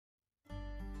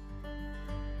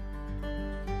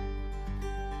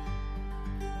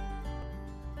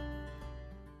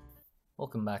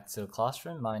Welcome back to the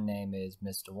classroom. My name is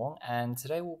Mr. Wong, and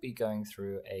today we'll be going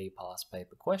through a past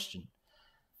paper question.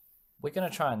 We're going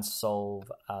to try and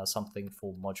solve something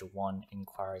for Module 1,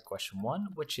 Inquiry Question 1,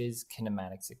 which is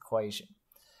kinematics equation.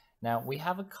 Now, we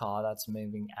have a car that's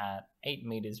moving at 8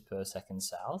 meters per second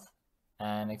south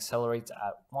and accelerates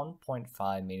at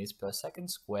 1.5 meters per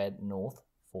second squared north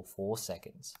for 4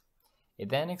 seconds. It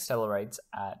then accelerates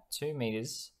at 2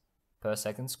 meters per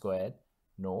second squared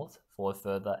north for a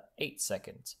further 8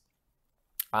 seconds.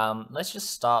 Let's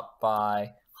just start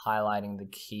by highlighting the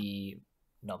key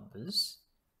numbers.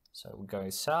 So we go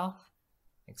south,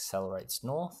 accelerates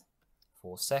north,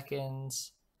 4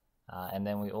 seconds, and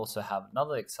then we also have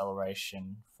another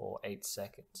acceleration for 8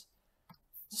 seconds.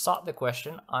 To start the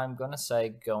question, I'm going to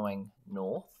say going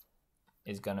north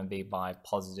is going to be by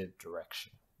positive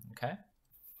direction, okay?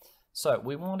 So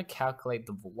we want to calculate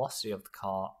the velocity of the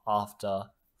car after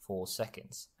 4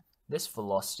 seconds. This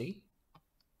velocity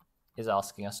is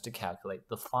asking us to calculate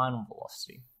the final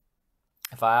velocity.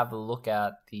 If I have a look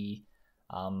at the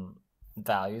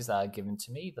values that are given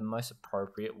to me, the most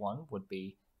appropriate one would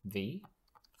be v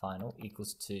final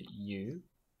equals to u,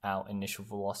 our initial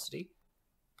velocity,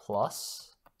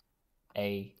 plus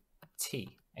a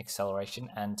t, acceleration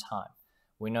and time.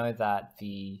 We know that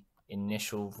the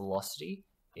initial velocity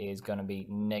is going to be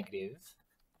negative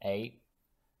 8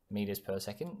 meters per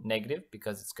second, negative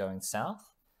because it's going south.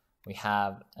 We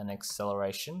have an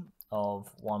acceleration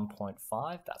of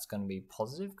 1.5, that's going to be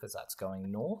positive because that's going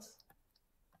north.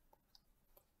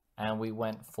 And we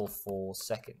went for 4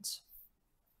 seconds.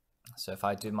 So if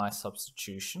I do my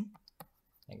substitution,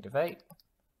 negative 8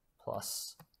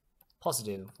 plus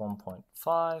positive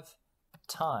 1.5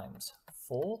 times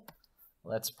 4,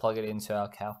 let's plug it into our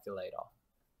calculator.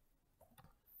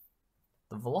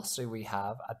 The velocity we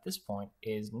have at this point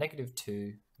is negative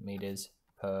 2 meters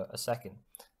per second.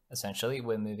 Essentially,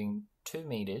 we're moving 2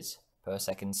 meters per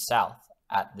second south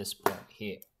at this point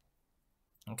here.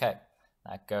 Okay,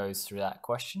 that goes through that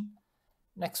question.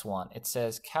 Next one, it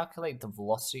says calculate the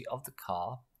velocity of the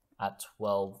car at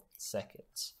 12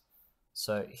 seconds.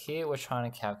 So here we're trying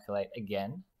to calculate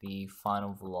again the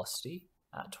final velocity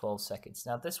at 12 seconds.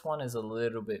 Now this one is a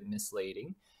little bit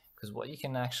misleading, because what you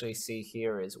can actually see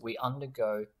here is we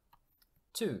undergo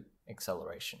 2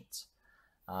 accelerations.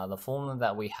 The formula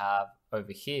that we have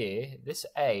over here, this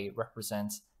A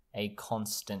represents a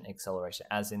constant acceleration,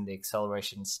 as in the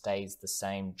acceleration stays the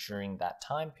same during that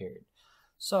time period.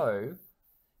 So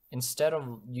instead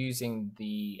of using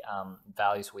the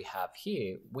values we have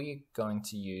here, we're going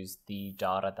to use the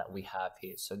data that we have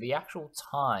here. So the actual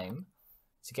time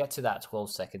to get to that 12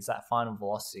 seconds, that final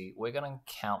velocity, we're going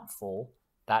to count for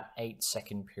that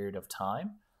 8-second period of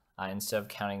time instead of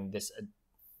counting this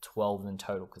 12 in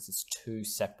total, because it's 2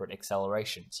 separate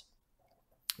accelerations.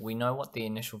 We know what the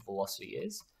initial velocity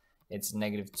is. It's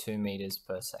negative 2 meters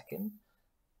per second.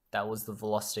 That was the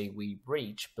velocity we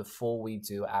reach before we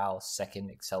do our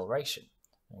second acceleration,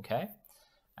 okay?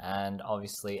 And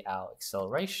obviously our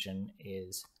acceleration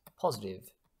is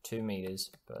positive 2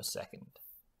 meters per second,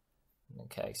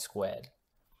 okay, squared.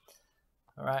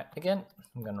 All right, again,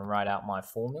 I'm going to write out my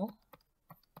formula.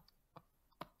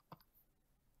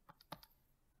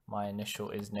 My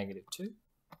initial is negative 2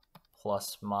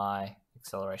 plus my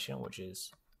acceleration, which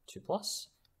is 2 plus,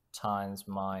 times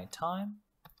my time.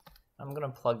 I'm going to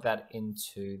plug that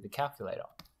into the calculator.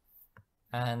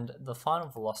 And the final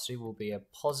velocity will be a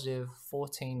positive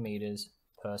 14 meters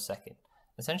per second.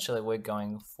 Essentially, we're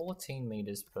going 14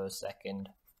 meters per second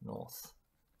north.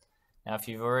 Now, if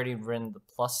you've already written the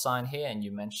plus sign here and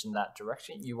you mentioned that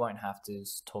direction, you won't have to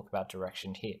talk about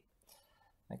direction here.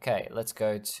 Okay, let's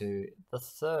go to the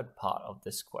third part of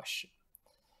this question.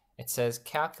 It says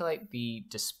calculate the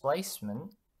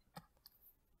displacement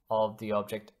of the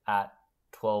object at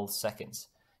 12 seconds.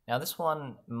 Now, this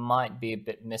one might be a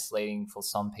bit misleading for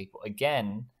some people.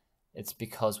 Again, it's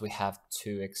because we have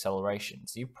 2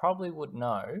 accelerations. You probably would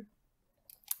know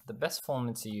the best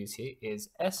formula to use here is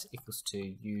S equals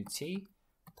to UT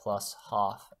plus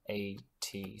half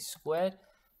AT squared,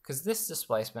 because this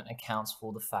displacement accounts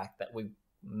for the fact that we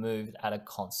moved at a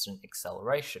constant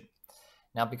acceleration.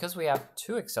 Now, because we have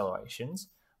 2 accelerations,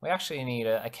 we actually need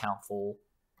to account for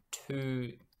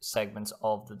 2 segments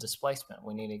of the displacement.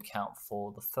 We need to account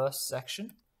for the first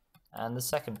section and the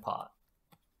second part.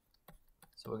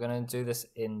 So we're going to do this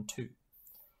in 2.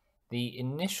 The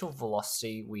initial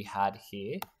velocity we had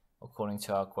here, according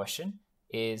to our question,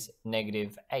 is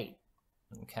negative 8,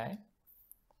 okay?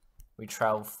 We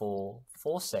traveled for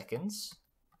 4 seconds,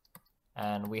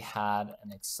 and we had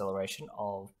an acceleration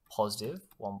of positive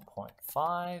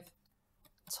 1.5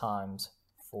 times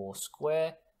 4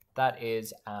 squared that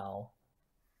is our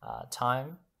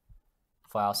time.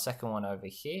 For our second one over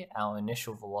here, our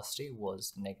initial velocity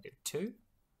was -2.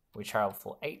 We traveled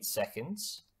for 8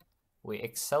 seconds. We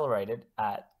accelerated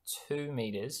at 2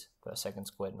 meters per second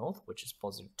squared north, which is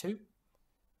 +2.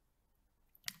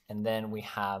 And then we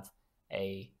have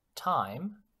a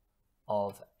time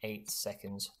of 8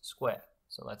 seconds squared.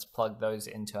 So let's plug those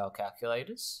into our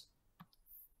calculators.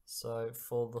 So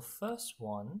for the first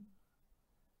one,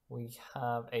 we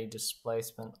have a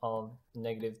displacement of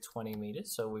 -20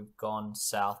 meters. So we've gone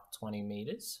south 20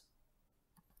 meters.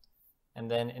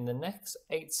 And then in the next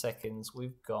 8 seconds,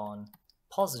 we've gone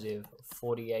positive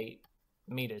 48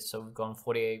 meters. So we've gone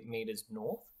 48 meters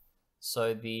north.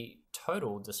 So the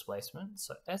total displacement,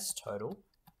 so S total,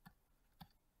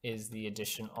 is the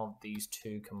addition of these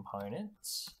two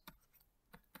components.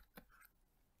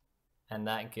 And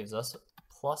that gives us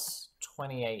plus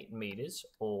 28 meters,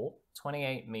 or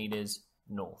 28 meters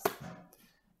north.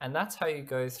 And that's how you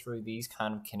go through these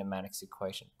kind of kinematics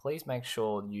equation. Please make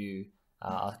sure you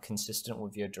are consistent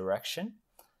with your direction.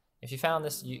 If you found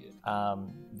this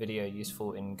video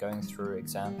useful in going through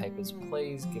exam papers,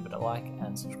 please give it a like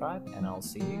and subscribe, and I'll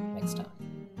see you next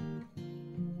time.